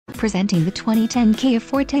presenting the 2010 Kia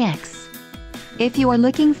Forte X. If you are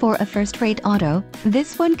looking for a first-rate auto,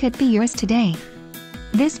 this one could be yours today.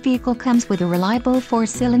 This vehicle comes with a reliable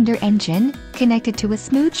 4-cylinder engine, connected to a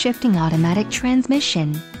smooth shifting automatic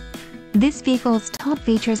transmission. This vehicle's top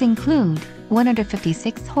features include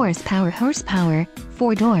 156 horsepower,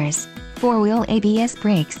 4 doors, 4-wheel ABS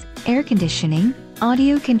brakes, air conditioning,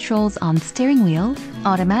 audio controls on steering wheel,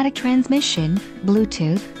 automatic transmission,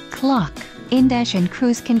 Bluetooth, clock, in-dash and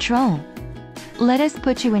cruise control. Let us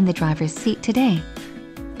put you in the driver's seat today.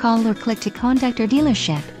 Call or click to contact our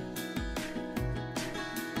dealership.